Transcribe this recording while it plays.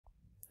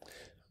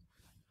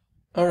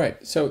All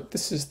right, so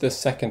this is the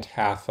second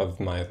half of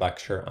my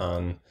lecture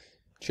on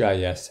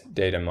GIS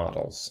data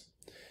models.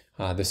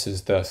 This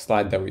is the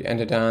slide that we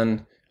ended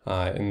on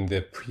in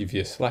the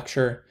previous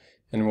lecture,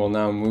 and we'll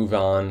now move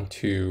on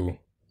to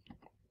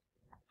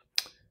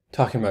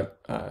talking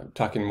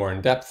more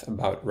in depth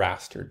about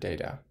raster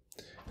data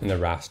and the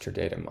raster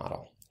data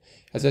model.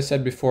 As I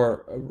said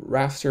before,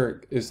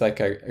 raster is like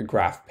a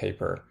graph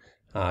paper.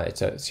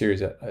 It's a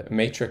series of a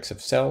matrix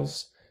of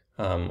cells.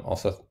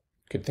 Also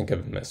could think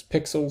of them as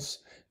pixels,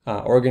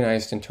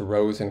 organized into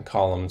rows and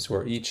columns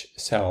where each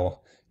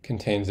cell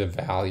contains a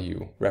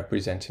value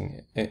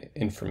representing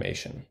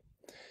information.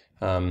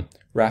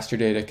 Raster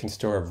data can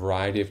store a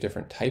variety of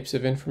different types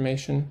of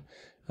information.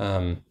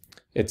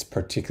 It's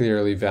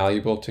particularly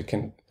valuable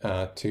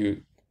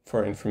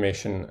for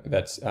information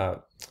that's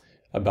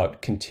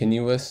about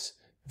continuous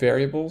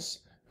variables.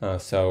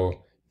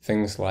 So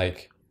things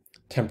like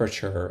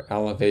temperature,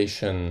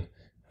 elevation,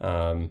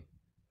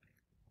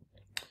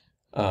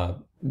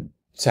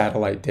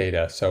 satellite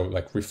data, so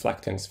like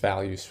reflectance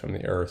values from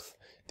the Earth,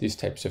 these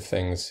types of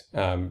things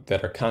that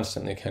are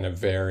constantly kind of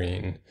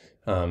varying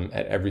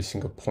at every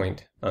single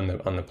point on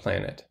the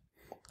planet.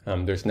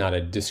 There's not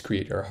a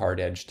discrete or hard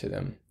edge to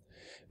them.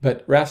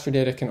 But raster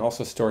data can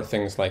also store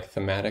things like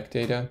thematic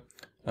data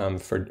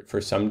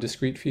for some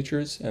discrete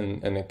features,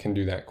 and it can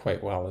do that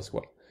quite well as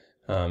well.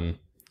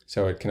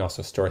 So it can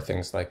also store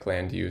things like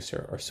land use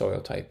or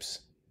soil types.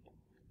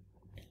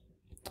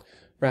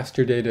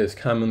 Raster data is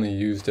commonly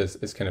used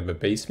as kind of a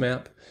base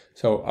map.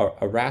 So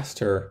a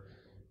raster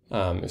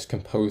is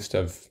composed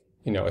of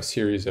a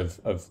series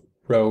of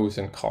rows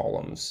and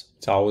columns.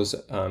 It's always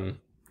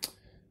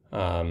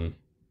and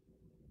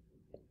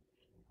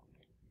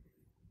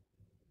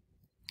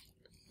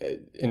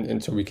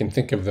so we can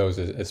think of those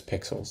as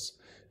pixels,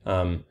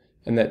 and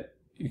that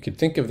you could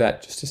think of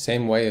that just the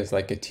same way as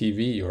like a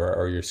TV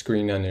or your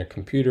screen on your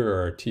computer,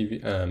 or a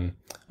TV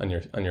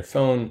on your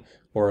phone,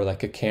 or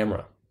like a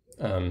camera.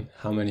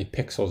 How many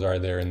pixels are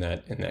there in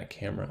that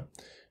camera?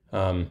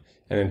 And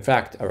in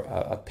fact,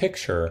 a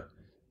picture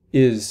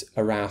is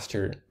a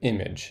raster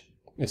image.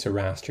 It's a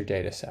raster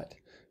data set.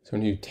 So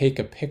when you take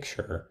a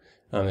picture,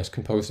 it's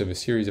composed of a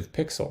series of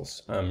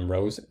pixels,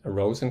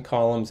 rows and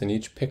columns, and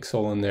each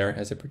pixel in there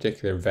has a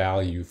particular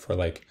value for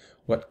like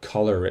what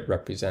color it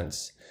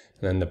represents.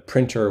 And then the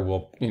printer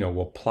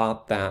will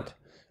plot that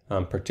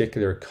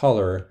particular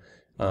color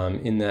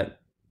in that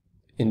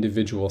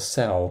individual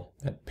cell,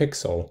 that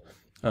pixel,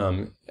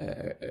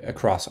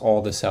 across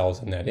all the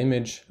cells in that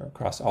image, or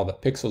across all the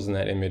pixels in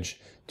that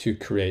image, to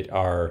create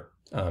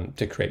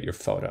your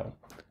photo,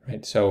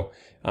 right? So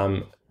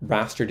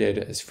raster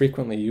data is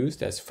frequently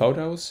used as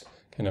photos,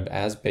 kind of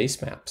as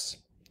base maps,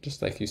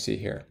 just like you see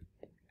here.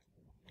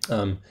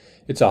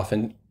 It's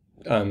often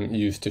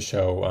used to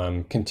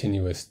show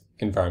continuous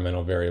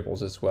environmental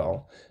variables as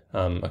well,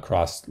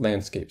 across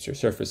landscapes or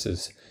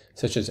surfaces,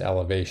 such as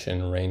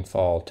elevation,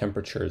 rainfall,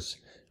 temperatures,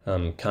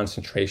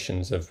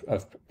 concentrations of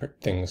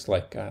things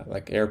like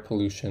air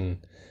pollution,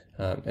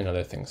 and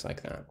other things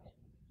like that.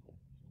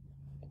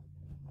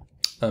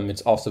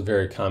 It's also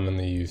very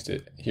commonly used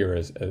here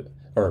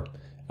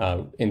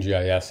in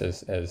GIS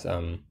as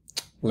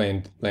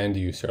land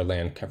use or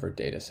land cover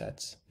data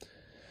sets.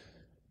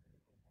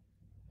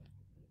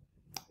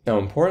 Now,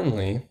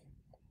 importantly,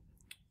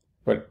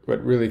 what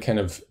really kind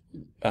of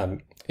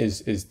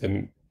is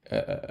an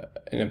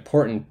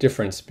important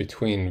difference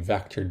between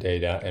vector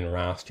data and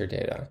raster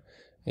data.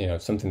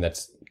 Something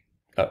that's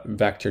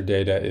vector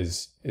data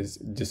is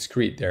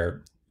discrete.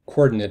 Their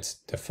coordinates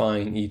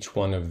define each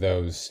one of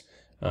those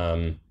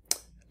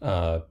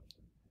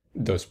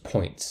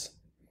points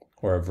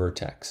or a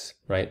vertex,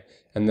 right?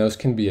 And those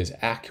can be as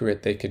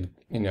accurate. They could,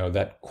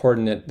 that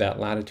coordinate, that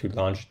latitude,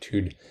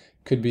 longitude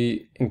could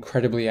be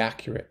incredibly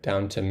accurate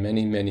down to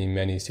many, many,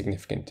 many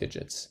significant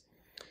digits.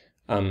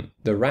 The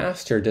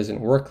raster doesn't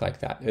work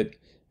like that.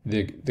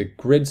 The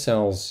grid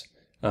cells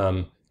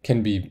can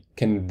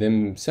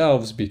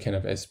themselves be kind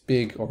of as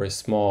big or as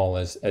small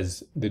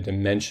as the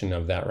dimension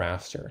of that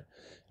raster.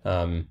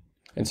 And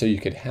so you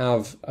could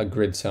have a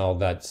grid cell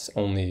that's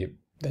a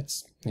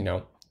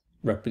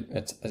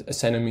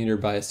centimeter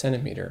by a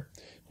centimeter,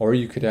 or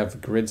you could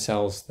have grid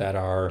cells that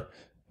are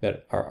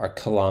a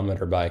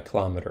kilometer by a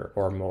kilometer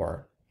or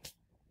more.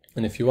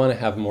 And if you want to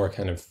have more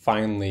kind of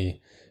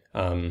finely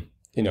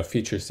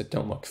features that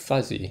don't look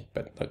fuzzy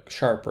but look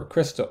sharp or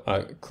crystal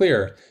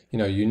clear,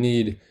 you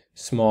need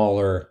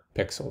smaller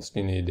pixels.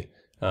 You need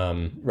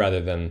rather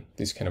than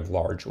these kind of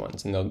large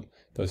ones, and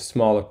those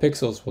smaller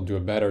pixels will do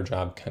a better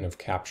job kind of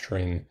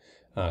capturing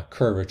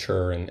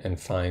curvature and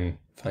fine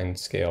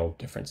scale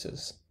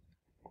differences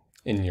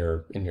in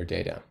your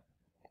data.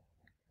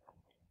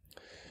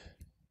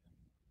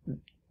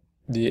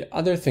 The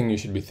other thing you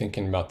should be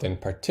thinking about then,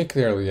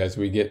 particularly as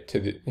we get to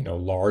the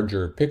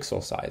larger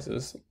pixel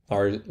sizes,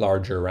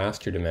 larger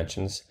raster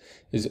dimensions,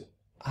 is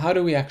how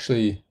do we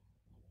actually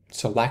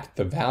select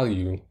the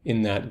value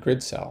in that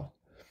grid cell?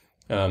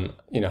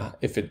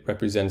 If it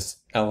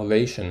represents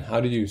elevation,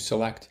 how do you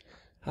select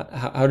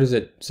how does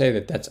it say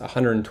that that's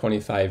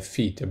 125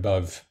 feet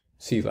above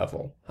sea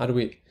level? How do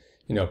we,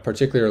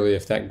 particularly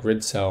if that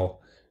grid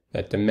cell,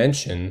 that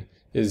dimension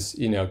is,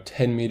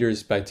 10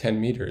 meters by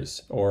 10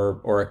 meters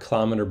or a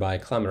kilometer by a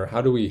kilometer,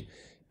 how do we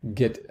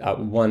get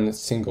one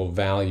single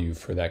value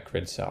for that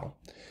grid cell?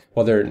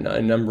 Well, there are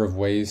a number of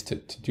ways to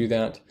do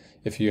that.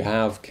 If you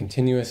have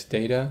continuous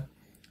data,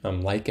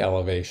 like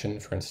elevation,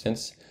 for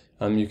instance,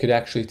 you could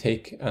actually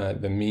take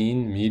the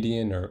mean,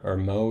 median, or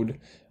mode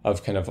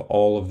of kind of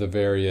all of the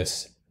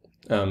various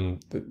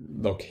the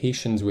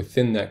locations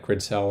within that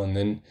grid cell, and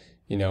then,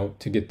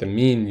 to get the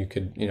mean, you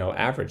could,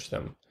 average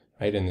them,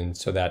 right? And then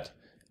so that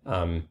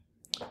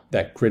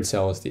that grid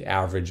cell is the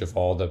average of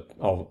all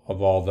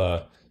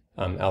the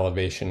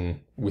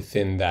elevation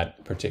within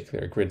that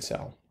particular grid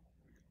cell.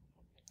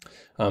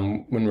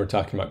 When we're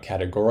talking about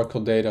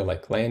categorical data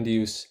like land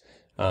use,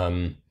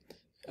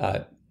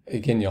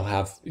 again, you'll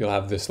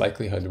have this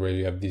likelihood where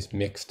you have these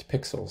mixed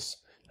pixels,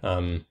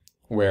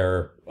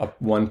 where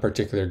one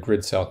particular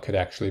grid cell could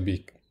actually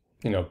be,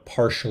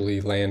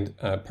 partially land,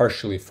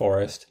 partially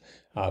forest,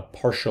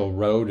 partial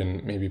road,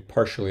 and maybe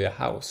partially a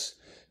house.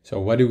 So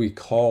what do we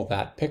call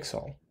that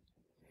pixel?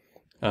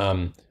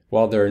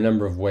 Well, there are a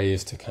number of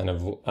ways to kind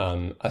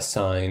of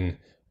assign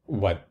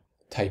what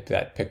type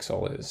that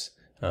pixel is.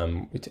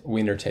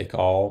 Winner take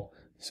all,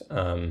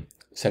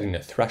 setting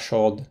a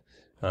threshold.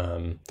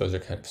 Those are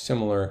kind of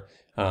similar.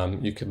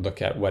 You could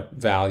look at what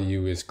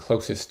value is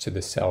closest to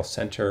the cell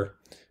center.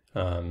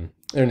 There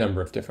are a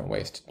number of different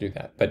ways to do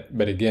that.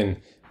 But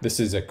again, this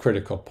is a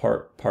critical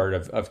part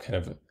of kind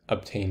of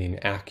obtaining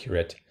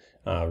accurate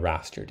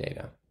raster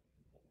data.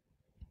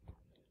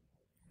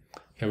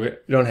 Okay,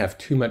 we don't have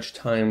too much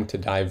time to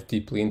dive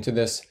deeply into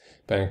this,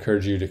 but I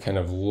encourage you to kind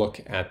of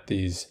look at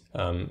these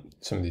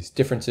some of these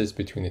differences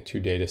between the two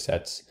data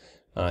sets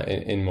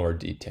in more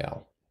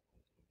detail.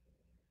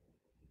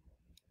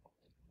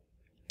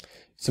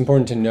 It's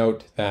important to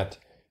note that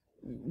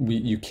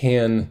you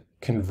can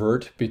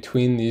convert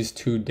between these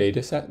two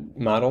data set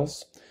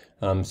models.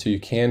 So you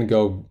can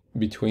go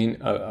between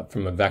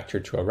from a vector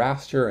to a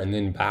raster and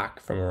then back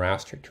from a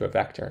raster to a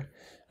vector.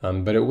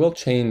 But it will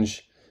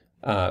change.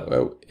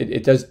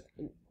 It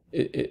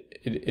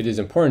is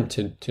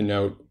important to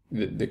note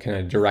the kind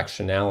of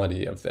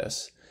directionality of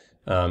this.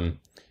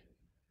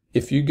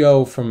 If you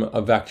go from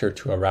a vector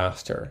to a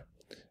raster,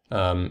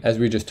 as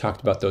we just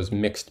talked about those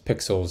mixed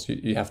pixels,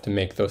 you have to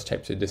make those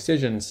types of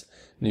decisions,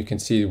 and you can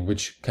see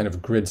which kind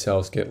of grid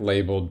cells get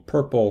labeled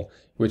purple,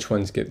 which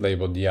ones get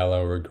labeled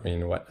yellow or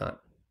green or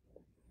whatnot.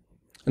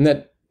 And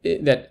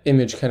that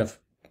image kind of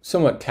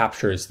somewhat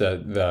captures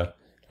the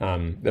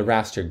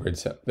raster grid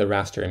cell. The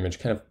raster image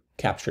kind of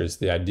captures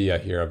the idea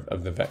here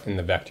of in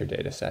the vector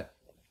data set.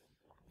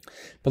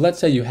 But let's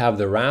say you have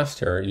the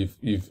raster,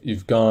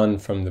 you've gone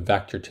from the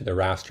vector to the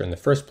raster in the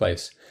first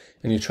place,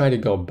 and you try to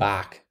go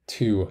back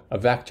to a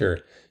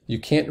vector. You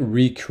can't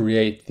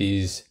recreate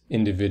these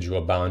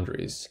individual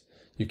boundaries.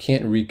 You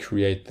can't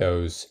recreate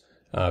those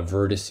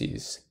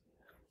vertices.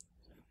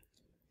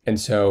 And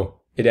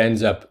so it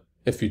ends up,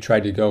 if you try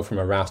to go from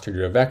a raster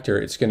to a vector,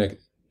 it's going to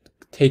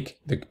take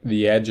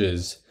the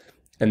edges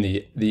and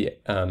the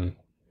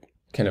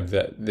kind of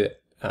the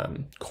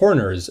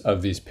corners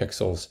of these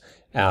pixels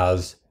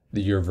as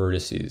your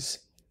vertices,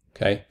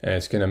 okay? And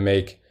it's going to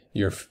make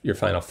your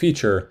final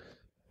feature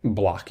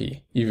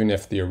blocky, even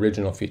if the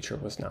original feature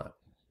was not,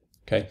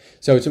 okay?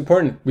 So it's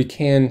important, we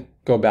can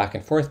go back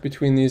and forth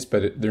between these,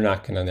 but they're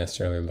not going to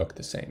necessarily look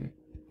the same.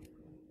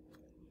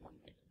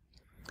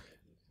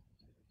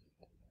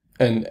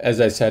 And as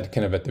I said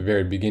kind of at the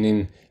very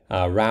beginning,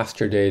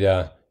 raster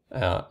data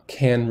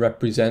can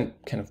represent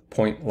kind of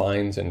point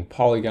lines and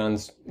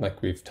polygons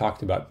like we've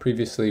talked about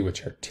previously,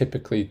 which are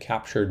typically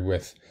captured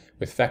with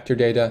vector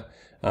data,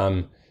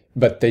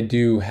 but they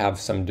do have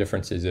some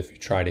differences if you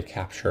try to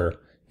capture,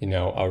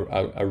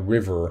 a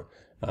river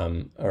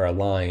or a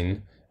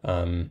line,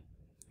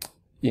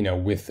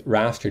 with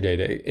raster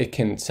data. It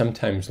can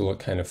sometimes look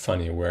kind of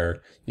funny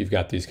where you've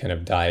got these kind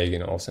of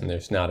diagonals and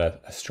there's not a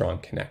strong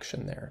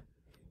connection there.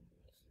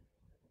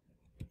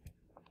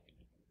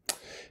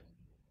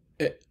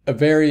 A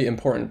very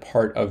important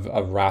part of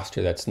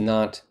raster that's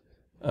not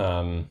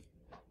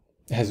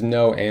has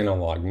no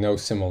analog, no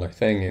similar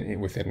thing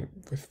with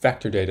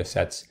vector data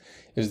sets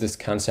is this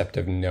concept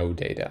of no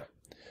data.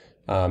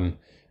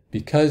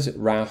 Because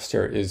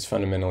raster is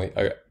fundamentally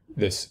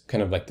this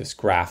kind of like this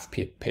graph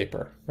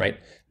paper, right?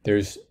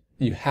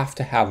 You have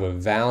to have a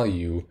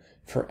value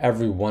for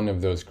every one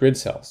of those grid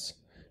cells.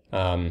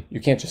 You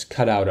can't just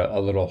cut out a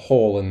little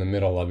hole in the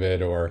middle of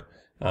it or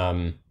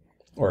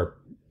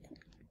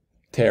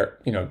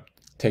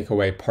take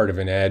away part of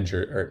an edge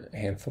or a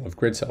handful of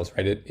grid cells,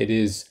 right? It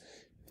is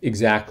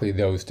exactly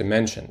those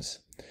dimensions.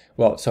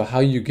 Well, so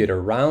how you get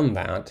around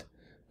that,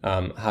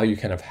 how you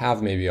kind of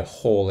have maybe a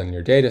hole in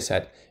your data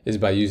set is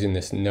by using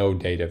this no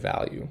data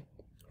value,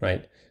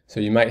 right? So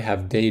you might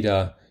have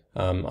data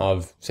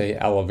of, say,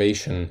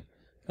 elevation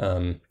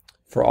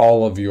for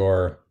all of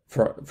your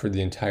for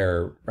the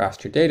entire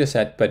raster data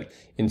set, but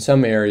in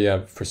some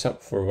area,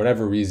 for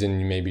whatever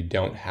reason, you maybe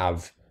don't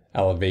have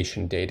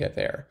elevation data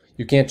there.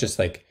 You can't just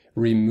like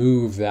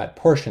remove that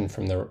portion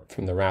from the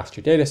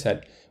raster data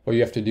set. What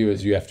you have to do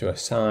is you have to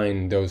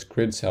assign those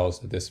grid cells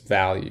to this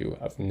value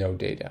of no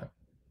data.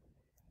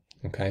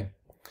 Okay,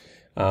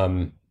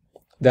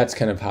 that's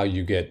kind of how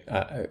you get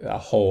a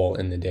hole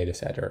in the data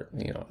set, or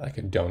like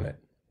a donut.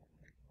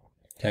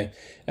 Okay,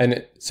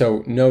 and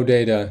so no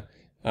data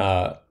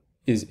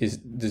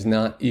does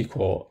not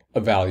equal a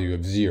value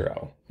of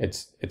 0.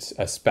 It's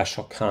a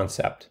special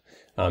concept,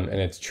 and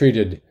it's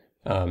treated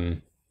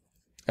so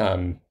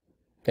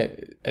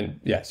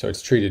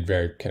it's treated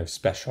very kind of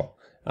special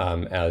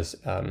as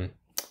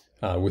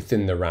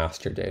within the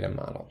raster data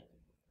model.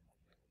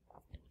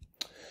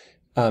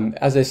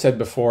 As I said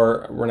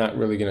before, we're not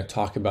really going to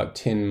talk about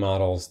tin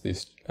models.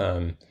 These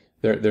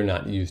they're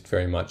not used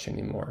very much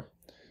anymore.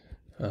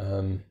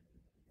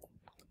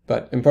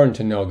 But important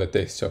to know that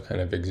they still kind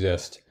of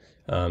exist,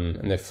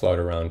 and they float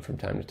around from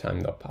time to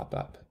time. They'll pop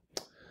up.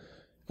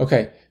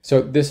 Okay,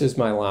 so this is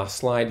my last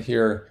slide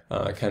here,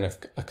 kind of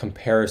a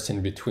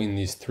comparison between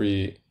these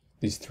three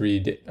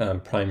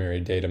primary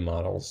data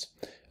models,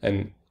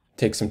 and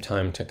take some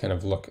time to kind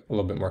of look a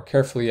little bit more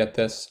carefully at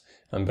this.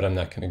 But I'm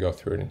not going to go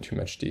through it in too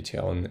much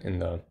detail in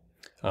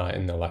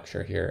the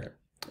lecture here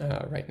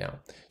right now.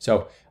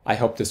 So I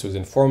hope this was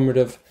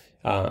informative.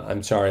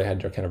 I'm sorry I had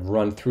to kind of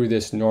run through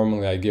this.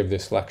 Normally I give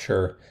this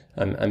lecture,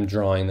 I'm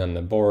drawing on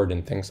the board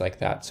and things like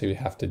that, so you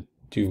have to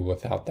do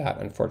without that,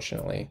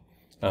 unfortunately,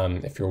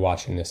 if you're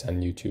watching this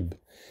on YouTube.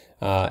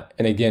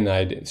 And again,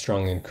 I'd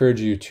strongly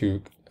encourage you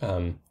to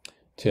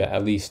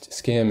at least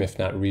skim, if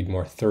not read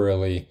more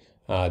thoroughly,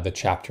 the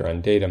chapter on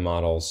data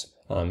models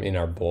in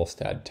our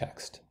Bolstad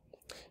text.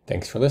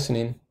 Thanks for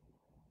listening.